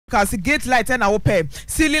Electricals gate light and our pay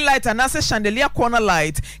ceiling light and as a chandelier corner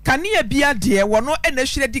light can you be a dear one no and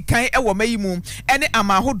she di kind e wo mayimu ene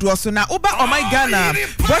amaho doso na oba o my Ghana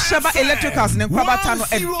Bosheba Electricals ne kwabatano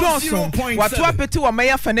edonso watu apeti wa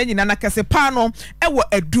maya fane nyina na kase pano e wo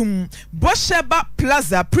edum Bosheba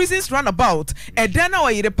Plaza Prisons Runabout edana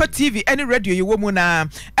Oyerepa TV any radio ye wo mu na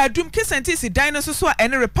edum kisenti si dinosaur so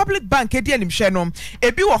any Republic Bank edi animhwe no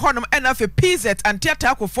ebi wo honom ena fe PZ and theater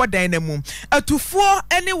akofo dan na mu atufo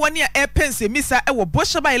any one year airpense misa e wo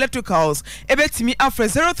Bosheba Electricals ebetimi afre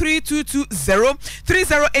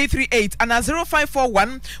 0322030838 and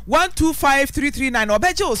 0541125339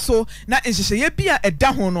 obeje oso na nhyehyeye bia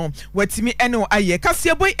eda ho no watimi ene aye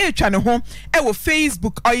kase boy etwa ne ho e wo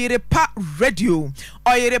Facebook Oyerepa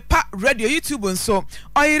Radio YouTube nso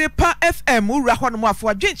Oyerepa FM ura ho no mo afo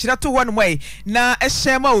adwenkyira to ho no mo na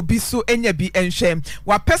ehyema obi so enya bi enhwem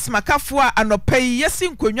wa pesmakafo a anopai yesi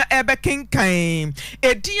nkonwa ebe kenkan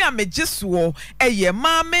edi a mejeso eye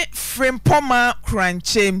Maame Frimpomaa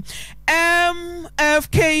Korankye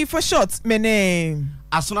MFK for short my name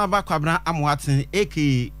Asonaba Kwabena Amoateng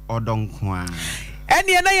aka Odonkwa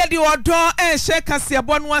Eni na yedi odo ehye kase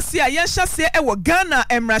abonu ase a yenhyase e wo Ghana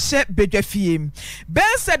emrahye bedwafie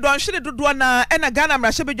bense donhwere dodo na ena Ghana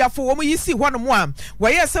emrahye bedwafo wo mu yisi ho no mo a wo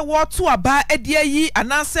yese wo to aba edi ayi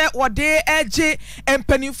anase wode eje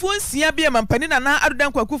empanifo nsia bia mampani na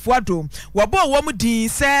adodan kwakufu ado wo bo wo mu din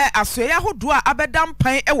se asoya hodo a abedam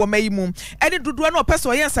pan e wo mayimu eni dodo na opese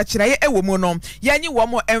wo yensa kireye e wo mu no yenyi wo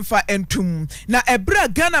mo emfa entum na ebra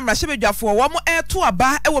Ghana emrahye bedwafo wo mo to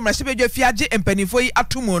aba e wo emrahye bedwafie age empanifo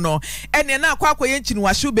atumo no ene na akwa yenchi ni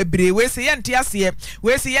wahye bebre we se yente ase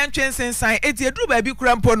we se yentwen sensan eti eduru ba bi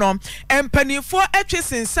kura mpo no empanifo etwe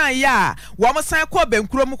sensan ya wo mo san kwa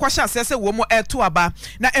bankuro mu kwahye ase se wo mo eto aba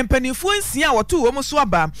na empanifo nsia woto wo mo so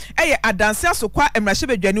aba eye adanse asokwa emrahye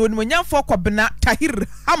bedwane wonu nyamfo Kwabena Tahir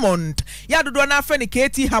Hammond ya dodo na afre ni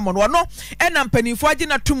KT Hammond wono ena empanifo agi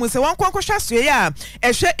na tumu se won kwankwohwe aso ya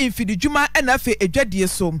ehwe infidijuma ena afi edwadie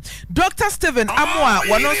so Dr. Steven Amoa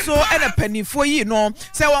wono so ena panifo yi no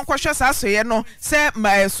se won kwahwe sasoye no se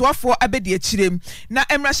soafo abedi akirem na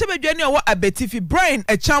emrahye bedwane owo abetifi Brian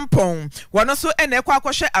Echampon wono so ena ekwa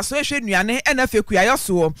akwahwe asohwe nuane ena fekuayo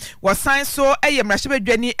so wo san so eye emrahye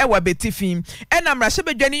bedwane ewa abetifi ena emrahye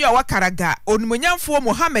bedwane yo wa Karaga onumonyamfo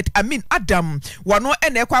Mohammed Amin Adam wono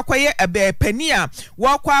ena ekwa akwaye pania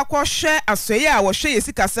wo kwa akwahwe asoye a wo hwe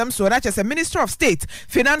yesikasem so na chese Minister of State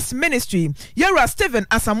Finance Ministry Yera Stephen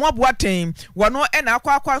Amoateng wono ena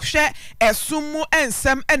akwa akwahwe esumu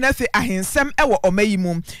ensem enafe ahensem ewo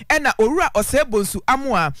omayimu ena owura osebonsu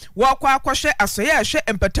amoa wo kwa akwahwe asoye ahwe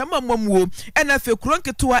empatama mamuo enafe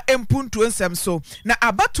kuronketua empuntu ensem so na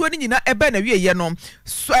abatuo ni nyina ebe na wieye no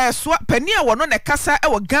so pania wono ne kasa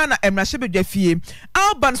ewo Ghana emrahye bedwafie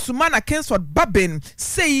Alban Sumana Kingsford Babin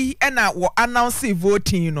sei ena wo announce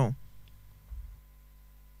voting no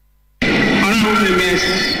Honorable members,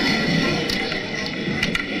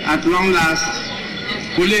 at long last,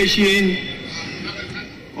 collation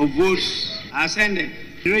of votes ascended.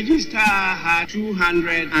 The register had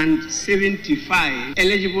 275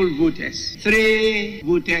 eligible voters. 3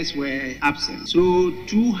 voters were absent. So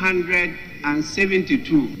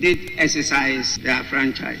 272 did exercise their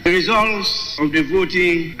franchise. The results of the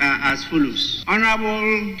voting are as follows.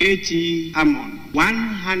 Honorable KT Hammond,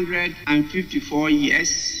 154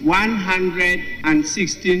 yes,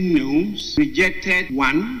 116 noes, rejected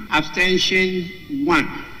 1, abstention 1.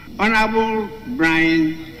 Honorable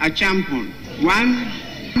Brian Echampon,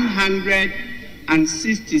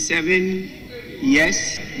 167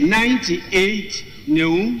 yes, 98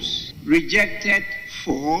 noes, rejected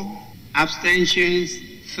 4, abstentions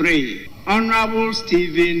 3. Honorable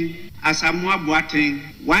Stephen Amoateng,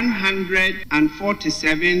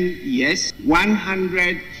 147 yes,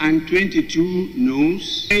 122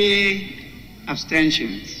 noes, 3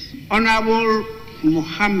 abstentions. Honorable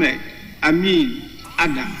Mohammed Amin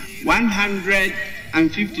Adam,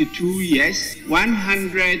 152 yes,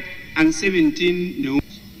 117 no,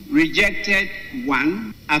 rejected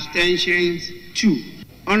 1, abstentions 2.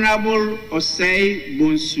 Honorable Osei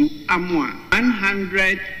Bonsu Amoa,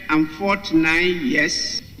 149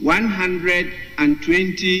 yes,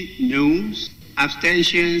 120 noes,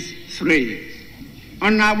 abstentions 3.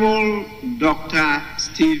 Honorable Dr.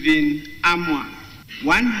 Stephen Amoa,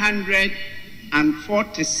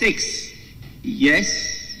 146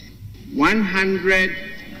 yes,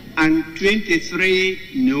 123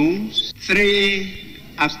 noes, 3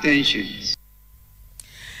 abstentions.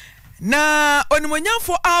 Na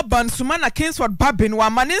onimonyamfo Alban Sumana Kingsford Babin wa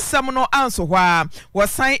manisam no anso hwa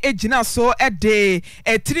wasan ejina so ede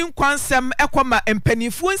etirin kwansem ekoma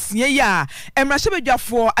empanifu nsie ya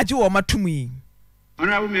emrahebedwafo age wo matumi.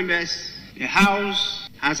 Honorable members, the House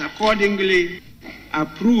has accordingly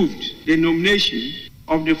approved the nomination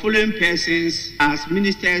of the following persons as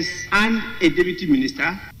ministers and a deputy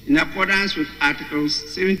minister in accordance with Articles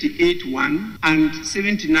 78(1) and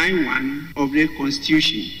 79(1) of the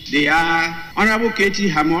Constitution. They are Honorable Katie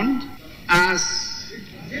Hammond as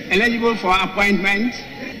eligible for appointment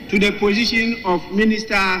to the position of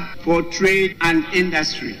Minister for Trade and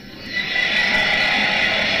Industry.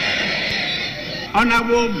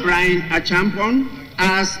 Honorable Brian Achampon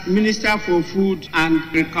as Minister for Food and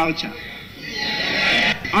Agriculture.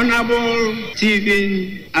 Honorable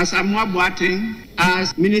Stephen Amoateng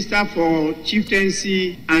as Minister for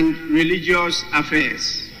Chieftaincy and Religious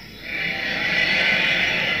Affairs.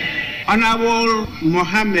 Honorable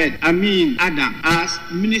Mohammed Amin Adam as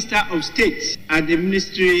Minister of State at the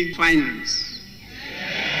Ministry of Finance.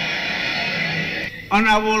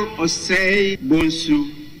 Honorable Osei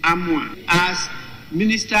Bonsu Amwa as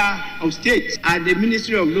Minister of State at the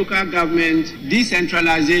Ministry of Local Government,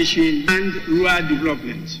 Decentralization and Rural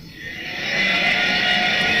Development.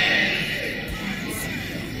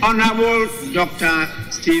 Honorable Dr.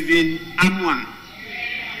 Stephen Amwa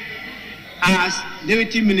as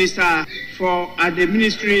Deputy Minister at the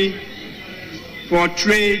Ministry for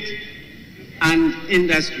Trade and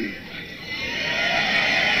Industry.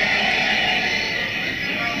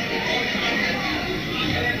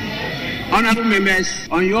 Honorable members,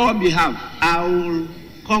 on your behalf, I will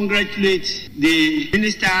congratulate the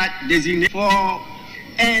minister designate for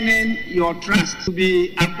earning your trust to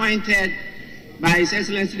be appointed by His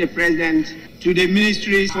Excellency the President to the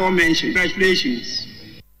ministry aforementioned. Congratulations.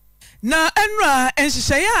 Na enra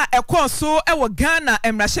enhyehyɛ a ɛkɔ ɛwɔ Ghana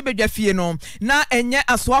emrahebedwafie no na enye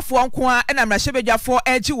asoafo nko a na emrahebedwafo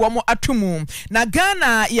agi wo mo atomu na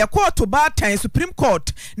Ghana yɛkɔ to batan Supreme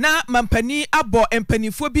Court na mampani abɔ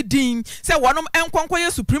empanifo bi din sɛ wɔnom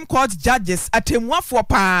enkonkɔyɛ Supreme Court judges atemuafo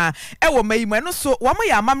pa ɛwɔ mayimu no so wɔn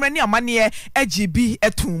yɛ amamre ne amane agi bi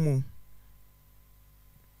atomu.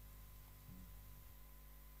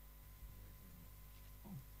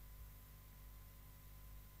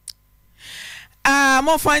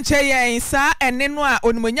 Mo fanche yen sa ene no a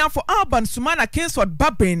onimonyafo Alban Sumana Kingsford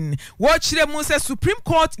Babin wo kire mu se Supreme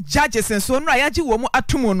Court judges enso no ayaji wo mu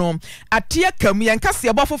atomu no atie kam yen kase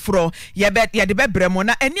ebo foforo ye de bebre mu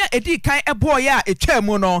na ene edi kan eboye a etwa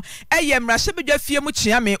mu no eye mrahebedwafie mu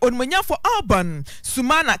chiame onimonyafo Alban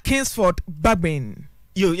Sumana Kingsford Babin.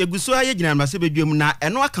 Yo yeguso aye gina mrahebedwam na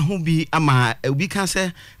eno aka ho bi ama obi kan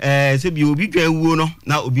se bi obi dwa wuo no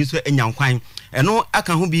na obi so enyankwan eno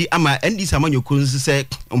aka ho bi ama ndi samanyoko nsi se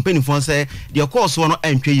ompanifo se de course no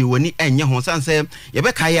antwe ye wani enye ho sanse ye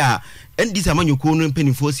be kai a ndi samanyoko no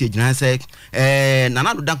mpanifo si agina se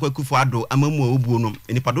nanado dankwa kufo ado amamu obuo no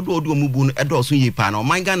nipa dodo odu omubuo no edo so ye pa na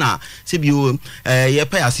omanga na se bi ye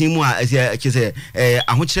pa asen mu a kise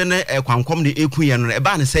ahokire ne kwankom de eku ye no e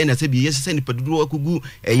ba ne se na se bi ye se nipa dodo akugu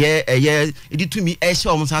eye editumi ehye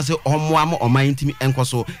omsase omoa ma omantimi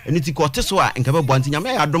enkoso eniti ko teso a nka be bonti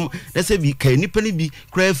nyame ya dom na se bi kai nipa ni bi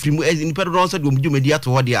kra frimu nipa dodo so de omdwumadi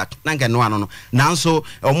ato ho de a na nka no ano no nanso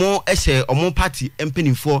omo ehye omo party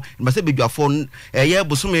empanifo mbase bedwafo eye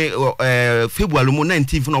bosome February mo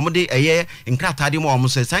 19th no omde eye nkrata de mo omo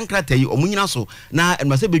se sankrata yi omunyina so na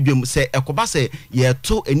mbase bedwam se ekoba se ye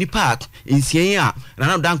to enipa nsien a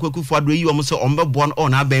na danko akufo ado yi omo se ombebo no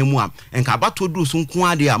na aban mu a nka abato duru so nko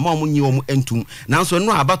ade a ma omo nyi omo entum nanso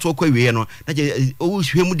no abato kwa wiye no na je owo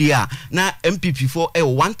hwemu de a na MPP for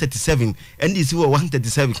 137 NDC for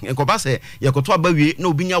 137 ekoba se ye koto abawie na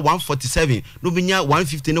obinya 147 na obinya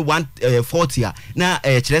 150 na 140 a na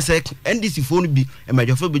kire se NDC for no bi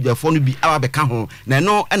emadwafo bedwafo no bi awabeka ho na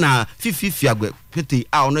no na fifi agwe pete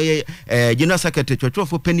a ono ye general secretary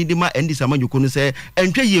twetwofo penidima NDC samanyoko no se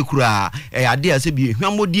entwe ye kura ade a se bi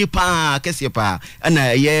hwamodie pa kese pa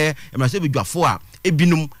na ye emase bedwafo a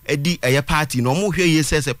ebinum edi eye party no mo hwe ye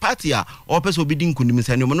se party a o pese obi di nkunim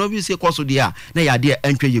sane mo no bi se koso de a na ya de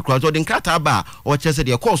entwe ye kura so de nkrata ba o chese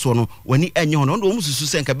de koso no wani enye ho no ndo mo susu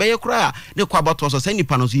se nka be ye kura ne kwa abato so se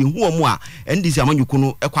nipa no so ye hu omo a NDC amanyoko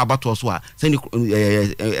no ekwa abato so a se ni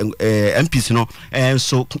MPs no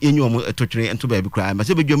so enyu omo etotwere ento ba bi kura ma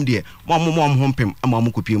se bedwam de mo hompem ama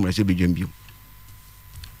mo kopie mo se bedwam bi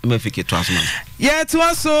MFK to asman. Yeah, to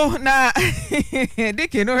also na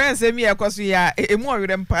dike no hense mi ekoso ya emu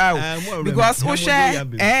orire mpa because we share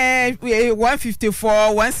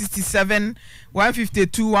 154 167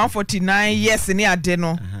 152 149 yes ni ade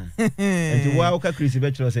no Enti wa ka Chris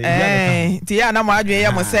Betro say ti ya na mo adwe ye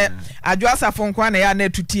mo se adwo asafo nko na ya na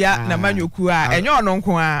tutia na manyoku a enye ono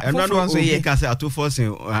nko a foforo nso ye ka say atoforce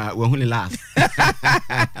we hu ni last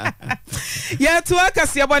ya to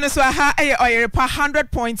akase bone so ha Oyerepa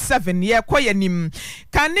 100.7 ye koyanim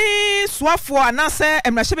kane suafo anase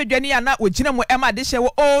emrahye bedwani ya na ogina mu ema de hye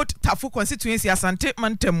wo old Tafu constituency Asante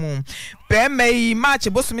Mantamu Pemei March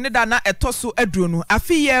bosumi ne da na etoso adruonu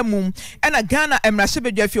afiye mu ena Ghana emrahye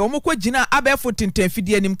bedwafi omukọ gina abefo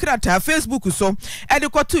tentenfidi anim krata Facebook so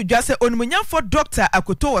edikoto dwase onumunyafo Dr.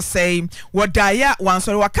 Akoto osei wodaya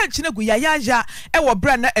wansore waka nchine gu yaya ewo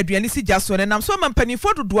bra na aduane si jaso ne nam so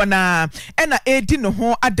mampanifo dodo na ena edi no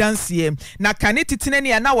ho adansie na kane titine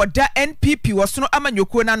ne na woda NPP wosono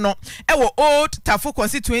amanyoko na no ewo old Tafu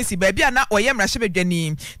constituency baabi na oye mrahye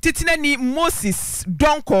bedwani titine ni Moses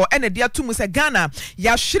Donko ena dia tumu se Ghana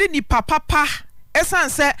ya hwere ni papapa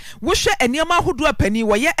esanse wohwe eniama hodo apani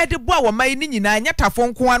wo ye edebo a wo mai ni nyina nya Tafo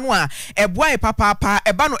nko anu a eboa papapa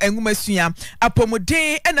eba no engumasua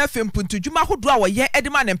apomuden ena femputudwuma hodo a wo ye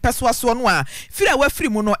edema ne mpeso so no a fira wa firi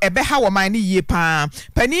mu no ebe ha wo mai ni yie pa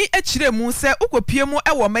pani ekire mu se ukopie mu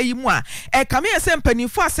e wo mai mu a kame yese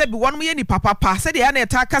mpanifo asebi wonum ye ni papapa se de ya na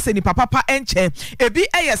eta kase ni papapa enche ebi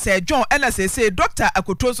eyese John ena sese Dr.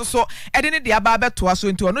 Akoto so ede ne de aba beto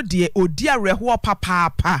so nti ono de odi areho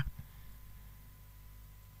papapa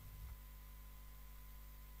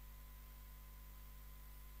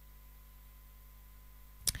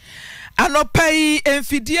anopai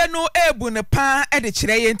enfidie no ebu ne pa e de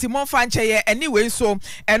kire ye ntimo fa nche ye anyway so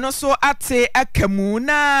eno so ate akamu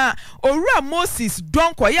na owura Moses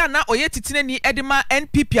Donko ya na oye titinani edema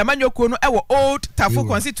NPP amanyoko no ewo old Tafu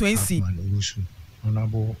constituency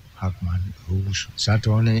Honorable Hackman Owusu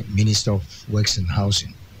Satone Minister of Works and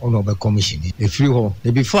Housing Honorable Commission efiri ho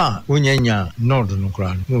e before onyanya nod no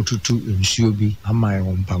kra no tutu nsuo bi amai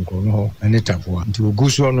wo mpankro no ho ene Tafu nti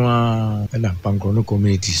ogusu no a na mpankro no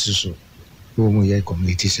community so wo ye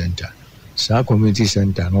community center sa community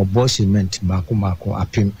center no boss cement mako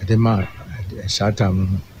apim edema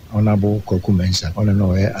satam Honorable Kokumensa ona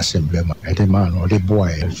no e assembly ma edema no de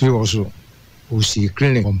boy efiri also o see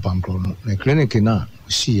clinic on mpankro no na clinic na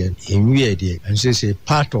see enwie de and say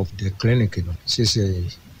part of the clinic no say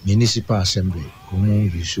municipal assembly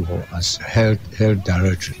use as health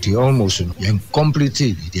director the almost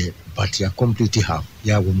completely there but ya completely have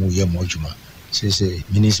ya wo mu ye mojuma say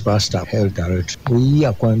municipal staff health director we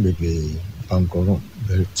akwan bebe pankono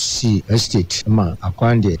see estate ma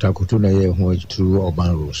akwan de takoto na ye ho through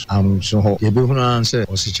urban roads so ho ye be huna say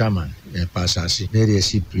o chairman passasi there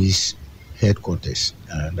see police headquarters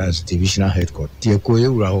that's divisional headquarters tie ko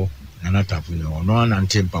ewura ho na Tafu no no na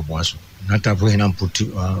ntempa boaso Natafu hina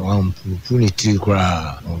puniti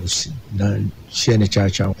kwa na shene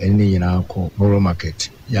chacha eni yina ko Moro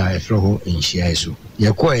market ya efroho inshia eso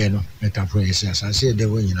yekoye no Natafu yesa asase de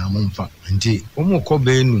wo nyina momfa nti omuko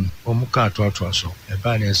benu omuka atoato so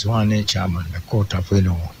eba na eso ane chairman na ko Tafu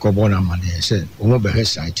no ko bona mane se omo be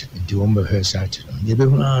site nti omo be site ye be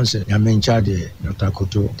huna anse ya mencha de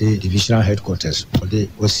Natakoto de divisional headquarters de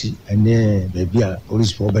osi ene bebia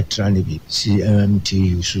police for betrani bi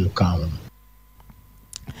CMT su kawo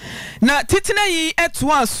na titina yi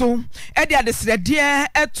eto aso e de adesrede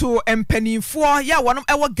eto empanimfo ya wonom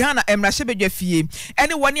ewo Ghana emrahye bedwafie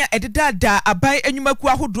ene woni a ededada abai enwumaku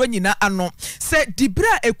ahodo nyina ano se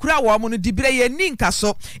dibra ekura wo mo no dibra ye ni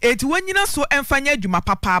nkaso eti wonyina so emfanya adwuma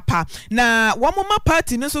papapa na wo mo ma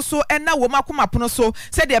party no so ena wo makomapono so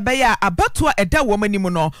se de be ya abato a eda wo manim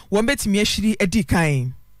no wo betimi ahiri edi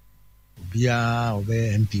kan bia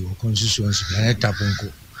obe MP o constituency na Tapunko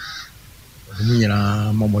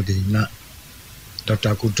Munyana momode na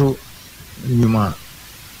Dr. Kuto nyuma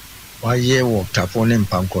waye wo Tafu ne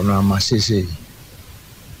mpanko no amasese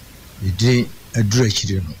idi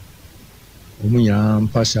adurechire no omunyana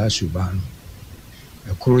mpasa suba no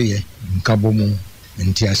ekoroye nkabomu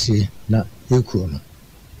ntiase na ekuro no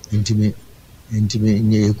intime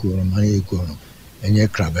nye ekuro no ma ekuro no enye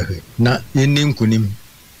krabehwe na yenni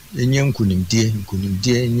nkunim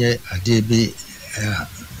die nye ade bi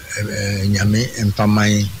nyame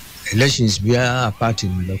empamai elections bia party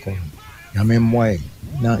mbeko nyame moy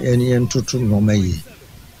na eni entutu no mayi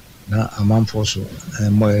na amanfo so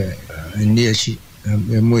moy ni echi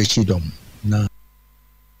echi dom na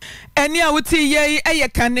eni awuti ye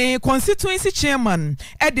eyekane constituency chairman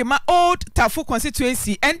edema old Tafu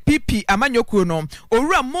constituency NPP amanyoko no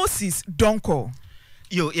owura Moses Donko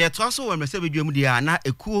Yo, yeah, to also when Mr. Bidum dia na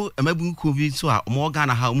ekuo emabu kuo bi so a omo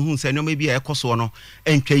Ghana ha omo hu se no bi e koso no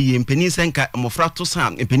entwa yie mpeni senka mofra to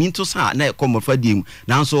sa mpeni to sa na ekọ mofra dim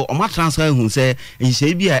nanso omo transfer hu se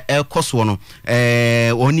nhye bi a e koso no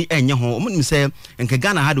oni enye ho omo nim se enka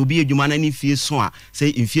Ghana ha de obi adwuma na ni fie so a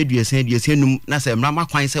se mfie duasen num na se mrama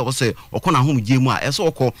kwan se wo se okọ na hom giemu a eso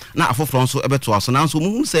okọ na afoforo nso ebeto aso nanso omo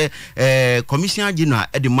hu se commissioner general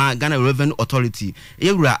edema Ghana Revenue Authority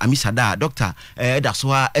yewura Amisada doctor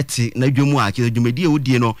so eti na dwemu a dwumedie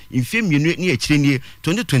wodie no mfie mienu ne akire nie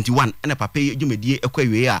 2021 na papa dwumedie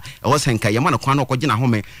ekwawie a ewo senka yema na kwan na okogye na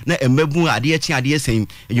home na emabu ade achi ade sen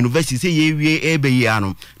university se yewie ebeyi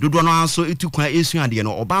ano dodo no anso etukwa esu ade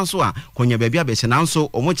no oba nso a konya baabi abehye na nso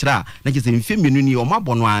omo kira na kise mfie mienu ni omo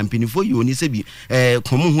abono a mpinifo yi oni se bi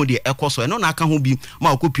komo ho de ekoso no na aka ho bi ma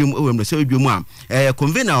okopiem ewem se dwemu a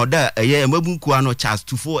convener oda emabu nkuwa no Charles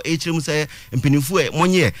 24 echirem se mpinifo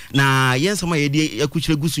monye na yensama yedi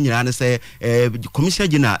kuchire gusu nyina ne se commissioner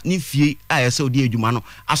general ni fie a yese odi adwuma no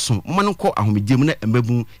aso mma ko ahomegem na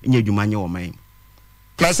embabu nya adwuma nye wo man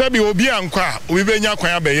na sabi obi ankwa obi benya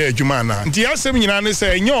kwan abeye adwuma na nti asem nyina ne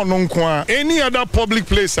say enye ono nko a any other public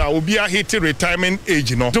place a obi a hit retirement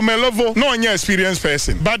age no to me level no onye experienced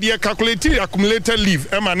person but the calculated accumulated leave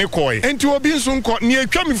e ma ne koy enti obi nso nko ne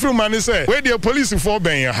atwa me from man say we the police for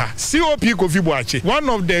ben ha COP Kofi Boache one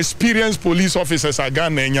of the experienced police officers at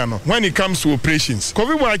Ghana enya no when it comes to operations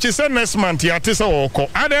Kofi Boache say next month ya tese okọ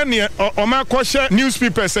ada ne o ma ko share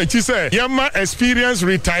newspaper say chi say yema experienced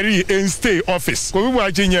retiree in stay office Kofi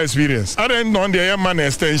Boache experience. I don't know the man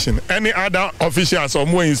extension. Any other officials or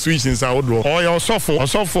more institutions I would do. Or your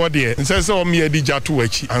software there. And says so me a DJ to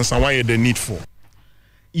which and some why the need for.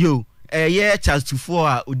 Yo, yeah, Charles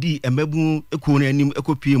 24 odi emebu eko na anim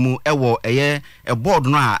ekopie mu ewo a board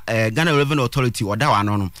no a Ghana Revenue Authority oda wa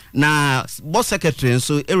no na board secretary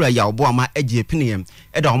so area ya obo ama eje piniem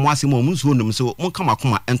eda homo asem o munso num so mon kama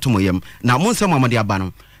koma entomoyem na mon sem amade aba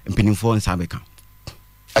no mpinimfo nsabeka.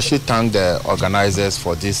 I should thank the organizers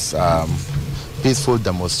for this peaceful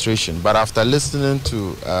demonstration. But after listening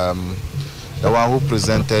to the one who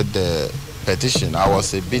presented the petition, I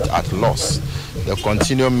was a bit at loss. The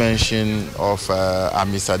continued mention of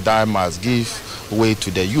Amisada must give way to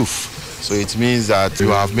the youth. So it means that you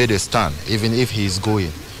have made a stand, even if he is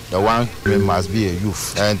going. The one must be a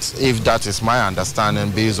youth. And if that is my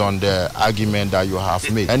understanding based on the argument that you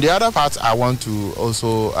have made. And the other part I want to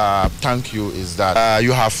also thank you is that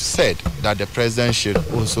you have said that the president should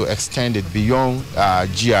also extend it beyond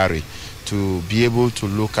GRA to be able to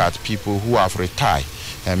look at people who have retired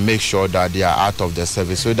and make sure that they are out of the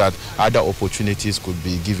service so that other opportunities could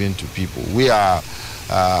be given to people. We are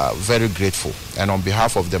very grateful, and on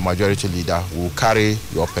behalf of the majority leader, we will carry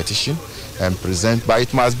your petition and present, but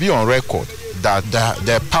it must be on record that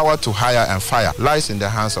the power to hire and fire lies in the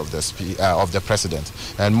hands of the president.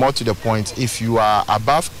 And more to the point, if you are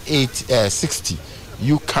above 60,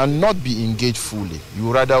 you cannot be engaged fully.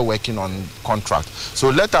 You rather working on contract. So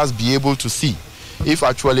let us be able to see if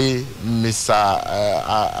actually Mr.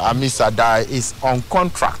 Amisada is on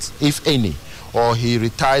contract, if any, or he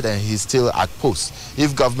retired and he's still at post.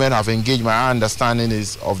 If government have engaged, my understanding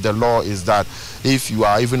is of the law is that if you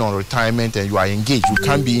are even on retirement and you are engaged, you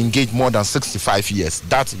can't be engaged more than 65 years.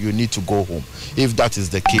 That you need to go home. If that is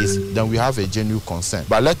the case, then we have a genuine concern.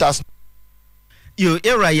 But let us. Yo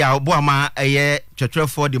era ya oboama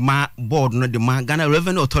twetwefo de ma board no de ma Ghana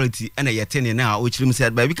Revenue Authority na yetene na o chirim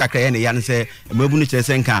said ba bi kakra ya ne ya ne se mabu no kire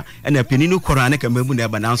senka na peni no kora na ka mabu na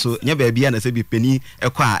eba na so nya ba bia na se bi peni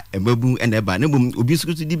ekwa mabu na eba na bum obi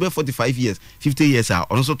so di be 45 years 50 years a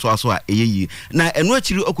ono so to aso a eyeyi na eno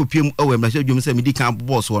achiri okopiem o wemra hwedwum se medical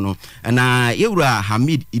boss no na yewura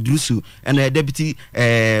Hamid Idrusu na deputy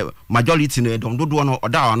majority no domdodo no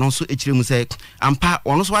oda ono so echirim se ampa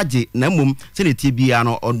ono so age na mum se ne tie bia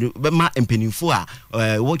no be ma empenifo a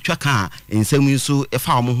wotwa ka ensam nso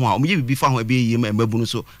efa omo ho a omo ye bibi fa ho ebe yim mabu no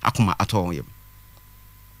so akoma ato yem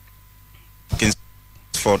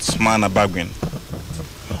for Smana Bagwin.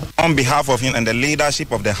 On behalf of him and the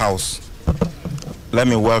leadership of the house, let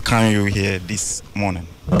me welcome you here this morning.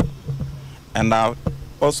 And I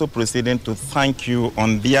also proceeding to thank you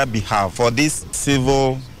on their behalf for this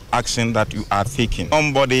civil action that you are taking.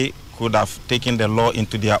 Somebody could have taken the law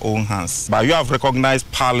into their own hands, but you have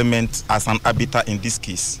recognized Parliament as an arbiter in this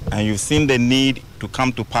case, and you've seen the need to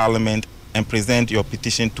come to Parliament and present your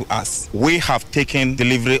petition to us. We have taken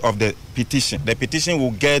delivery of the petition. The petition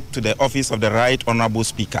will get to the office of the Right Honorable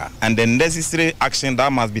Speaker, and the necessary action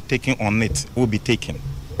that must be taken on it will be taken.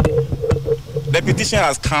 The petition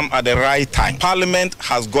has come at the right time. Parliament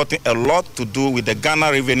has gotten a lot to do with the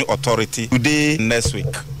Ghana Revenue Authority today, next week.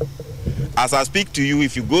 As I speak to you,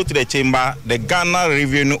 if you go to the chamber, the Ghana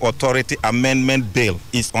Revenue Authority Amendment Bill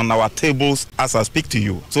is on our tables as I speak to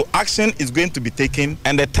you. So action is going to be taken,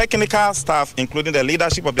 and the technical staff, including the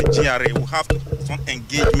leadership of the GRA, will have some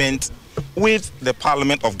engagement with the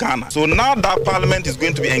Parliament of Ghana. So now that Parliament is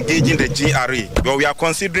going to be engaging the GRA, but we are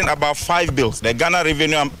considering about 5 bills: the Ghana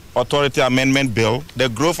Revenue Authority Amendment Bill, the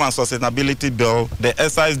Growth and Sustainability Bill, the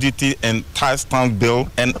Excise Duty and Tax Stamp Bill,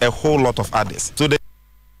 and a whole lot of others. So the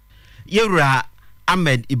Yewra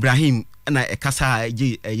Ahmed Ibrahim na ekasa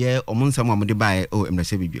ye omunsa mu amde bae o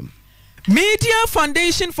emrese bibiem. Media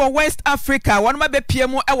Foundation for West Africa one ma be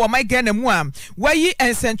piemu e wo my Ghana mu a wayi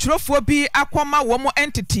ensentrofo bi akwama wo mo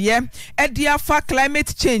entity e de afa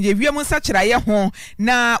climate change ewiemu sachiraye ho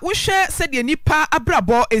na wo hwe se de nipa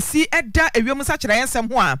abrabo esi eda ewiemu sachiraye nsem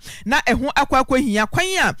ho a na eho akwa hia kwan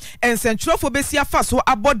a ensentrofo be si afa so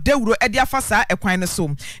abo dawuro de afa sa ekwan ne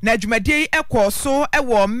so na adwumadie ekọ so e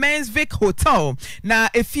wo Mensvik Hotel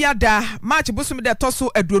na efiada March busum de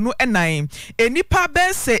toso aduonu enan enipa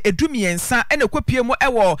be se edumi ensa ene kopie mu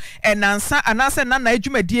ewo enansa anase na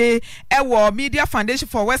adwumadie ewo Media Foundation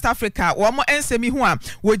for West Africa wo mo ensemi ho a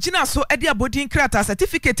wogina so ede abodin krata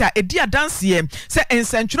certificate a edi adanse se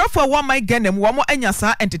ensentwerofo wo my Ghana mu wo mo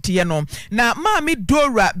anyasa entity no na Maame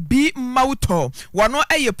Dora B Mauto wono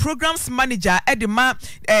eye programs manager edema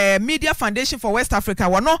Media Foundation for West Africa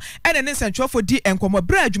wono ene ne ensentwerofo di enkomo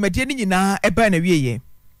bra adwumadie ni nyina eba na wieye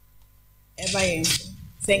ebaye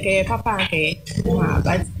senke papa nke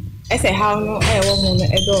but ese how no wo mu no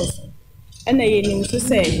edos ena ye nim to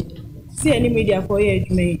say see any media for ye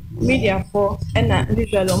adwuma media for ena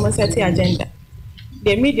usually almost set agenda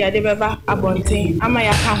the media de beba abonten ama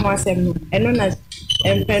ya ka ho asem no eno na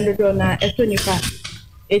empendodo na etonipa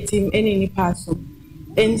etim eni nipa so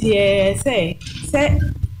enti say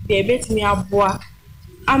de betimi aboa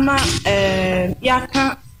ama ya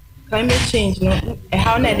ka climate change no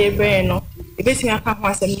how na de brain no ebetimi aka ho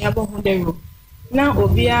asem ya bo ho de ro na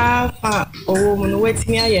obia fa owo mu no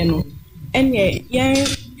wetimi aye no enye yen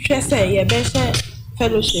hwe say ye be share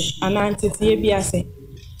fellowship anantity ye bi ase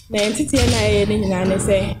na entity na ye ni nyina ne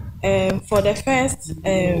say for the first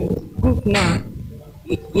group now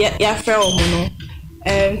ya fra omu no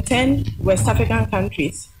 10 West African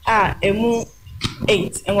countries emu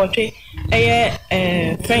 8 enwotwe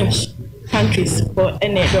French countries for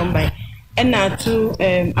ene dombai ena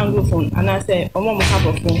 2 anglophone and say omo mo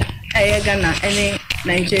habophone Ghana and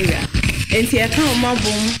Nigeria. And see, I can't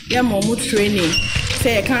mobile, ya momu training.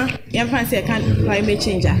 Say, I can't, fancy I can't climate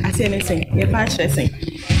change. I say anything, you're stressing.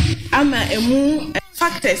 I'm a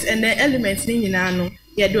factors and the elements in Nano,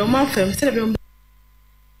 ya do a mouth,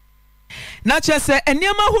 na chese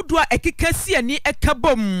eniema hudua ekikasi ani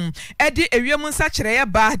ekabom edi ewiemu nsa kyereye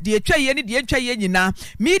ba de etwaye ne de etwaye nyina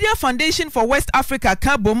Media Foundation for West Africa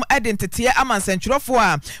kabom identity amansentrofo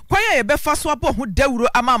a kwaya ye befa so abo ho dawuro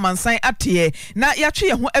ama amansan ate na yatwe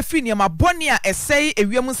ye ho afri niema bone a esei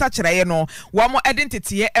ewiemu nsa kyereye no wo mo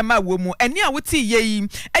identity ema wo mu eni a woti yeyi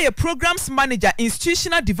eye programs manager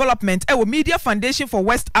institutional development ewo Media Foundation for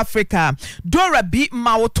West Africa Dora B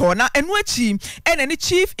Mauto na enu achi ene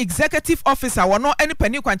chief executive officer wono eni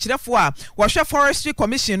pani kwankyerefo a wo hwe forestry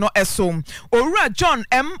commission no esom Owura John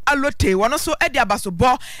M Alote wono so edi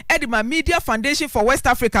abasobo edi ma Media Foundation for West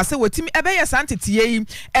Africa se wotimi ebeye santetiye yi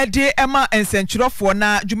edi ema ensenkyerefo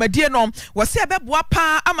na dwumadie no wo se ebeboa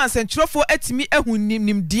pa ama ensenkyerefo etimi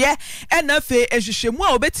ehunimnimde ena fe ehwehwemu a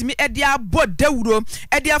obetimi edi abo dawuro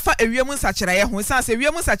edi afa ewiemu nsakyereye ho sanse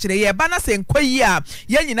ewiemu nsakyereye ba na se nkwayi a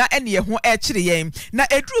yanyina ene ye ho ekyereye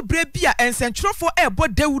na eduru bre bia ensenkyerefo ebo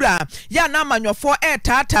dawura ya na amanyofo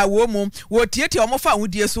tata wo mu wo tietie omofa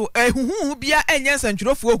hudie so ehuhu bia enye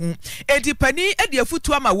nsenkyerefo hu edi pani edi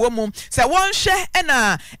afutu ama wo mu se wonhwe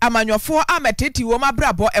ena amanyofo ameteti wo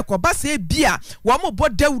mabrabo ekoba se bia wo mo bo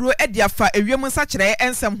dawuro edi afa ewiemu nsakyereye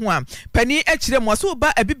ensem ho a pani ekire mo so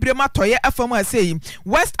ba abibre matoye afam asei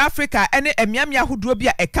West Africa ene emiamia hodoɔ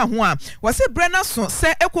bia eka ho a wo se brena so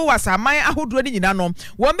se ekowasa man ahodoɔ ni nyina no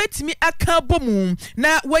wo metimi aka bomu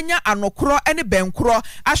na wanya anokoro ene benkoro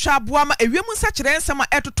ahwa aboa ma ewiemu nsakyereye ensem a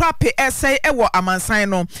etoto ape esei ewo amansan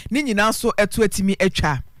no ni nyina so eto atimi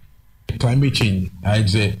atwa. Climate change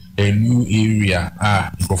is a new area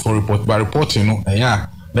for report by reporting no na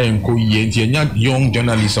enko young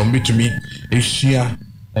journalists on to me share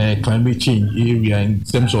climate change area in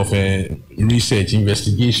terms of research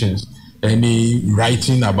investigations any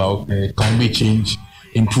writing about climate change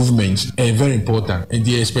improvements very important and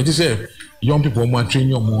the expected young people want train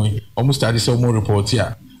your more almost started some more reports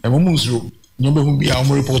here and almost you be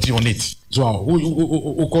reporting on it. So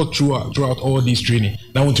who got throughout all this training.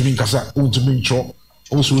 Now want to be kasa, want to be cho.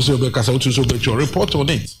 Also be kasa, also be cho. Report on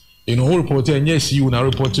it. who reporting yes you now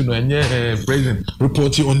reporting and president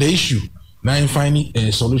reporting on the issue. Now finding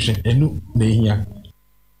a solution and no here.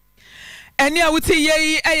 Eni awuti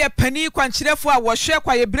ye eye pani kwanchirefo a wo hwe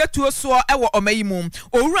kwaye bretuo so e wo omayimu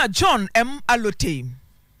owura John M Alote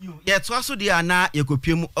ye to aso dia na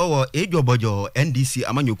yekopiem owo edwobojo NDC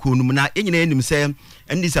amanyoku num na enyina enim se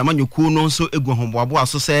NDC amanyoku no nso egu homboabo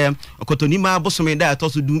aso se okotonima bosome da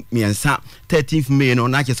atoso du miensa 13th May no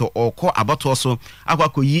na kese okọ abato so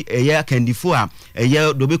akwakoyi eye kandifo a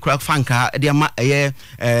eye dobe kura fanka de ama eye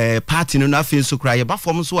party no na fe so kura ye ba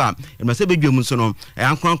form so a emase bedwam so no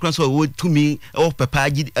ankronkron so wo tumi o papa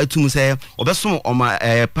agi atum se obesom oma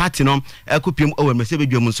party no ekopiem o emase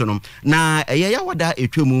bedwam so no na eye ya wada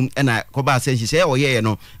etwam ena koba se hise oye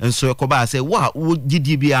no enso koba se wa wo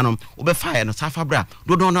gidi bia no obefa no safa bra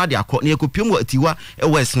dodo no ade akọ na ekopiem atiwa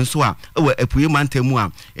ewesin so a ewe apuye mantamu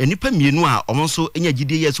a enipa mienu a omonso enya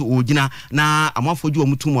gidi yeso ogina na amafoju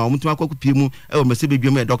omutum a omutum akokopiem ewe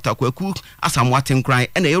mesebedwem Dr. Kwaku Amoateng kran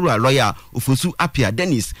ena ewura lawyer Ofosu Apia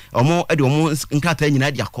Dennis omo ede omo nkata nyina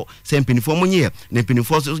ade akọ se mpinifo monye na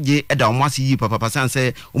mpinifo so je eda omo asiyi papa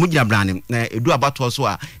sanse omo gina brane na edu abato so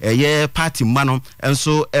a eye party mano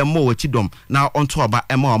enso emo wachidom na onto aba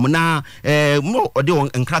ema omo na mo ode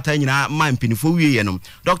nkrata nyina ma mpinifo wiye no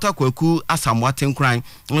Dr. Kwaku Amoateng kran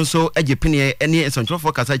enso ejepene ene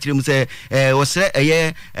esontrofo kasa kirem se wosre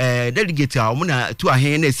eye delegate a omo na tu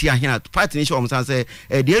ahen na si ahen party ni show sanse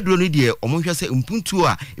de eduro no de omo hwe se mpuntu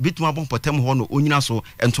a ebituma bompotem ho no onyina so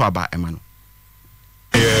ento aba ema no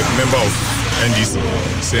member of NDC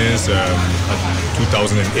since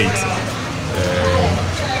 2008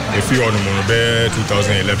 if you on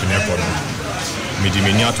 2011 airport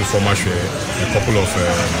Midimenia to former share a couple of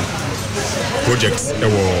projects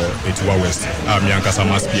Ewa West Miankasa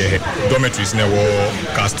must be a dormitories never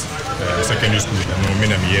cast secondary school no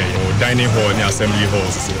minimum year or dining hall near assembly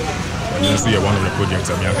halls and see one of the projects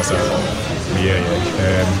Miankasa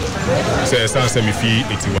so some me fee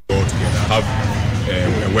it will together have a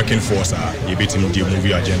working force a bit in the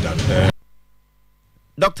movie agenda.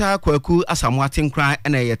 Dr. Kwaku Amoateng kran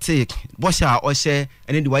ena yete bosha ohye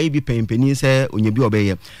ene de waye bi pempeni se onyebi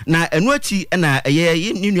obeye na enu ati ena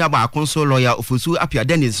eye ni nua ba akonso lawyer Ofosu Apia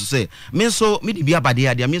Dennis se menso me de bi abade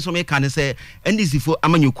ade menso me kan se ndisifo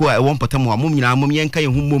amanyuko a ewon potam a mom nyina mom yenka ye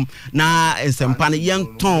humom na ensempa ne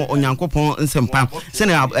yenton onyankopon ensempa se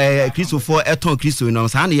na Christopher eton Christo no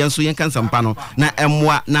sa na yenso yenka ensempa no na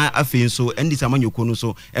emwa na afenso ndisi amanyuko no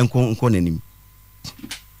so enko nanim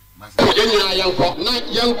Yenya yanko na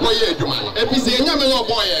yanko ye adwuma episi nyame no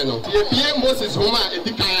boye no ye bie Moses homa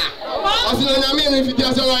edikaya osino nyame no fiti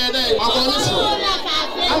ase lo ye den akoni so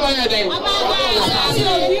alo ye den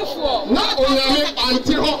na onyame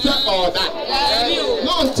anti ho te oda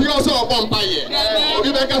no nti o so obompa ye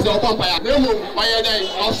obi be ka se obompa ya na mo oye den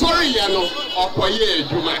osori ye no okoye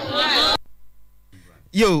adwuma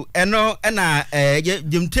yo eno ena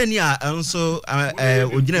jemteni a enso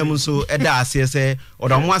ogina mu so eda asese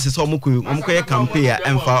odamu asese omukoye campaign a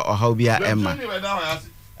emfa ohawbia emma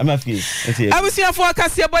MFK abusiafo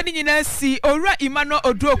akase boni nyina si owura Imano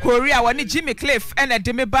Oduokori a woni Jimmy Cliff ena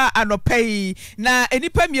de meba anopai na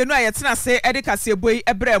enipa mienu a yetena se ede kase boi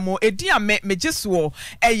ebremu ediame mejesuo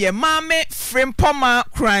eye Maame Frimpomaa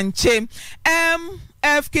Korankye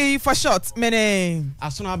MFK for short mene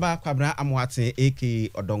Asonaba Kwabena Amoateng AK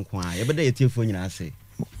Odonkwa yebede yetiefo nyina ase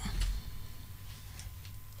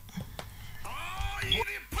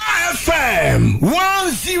FM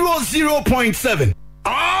 100.7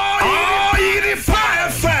 Oyerepa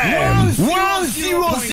FM 100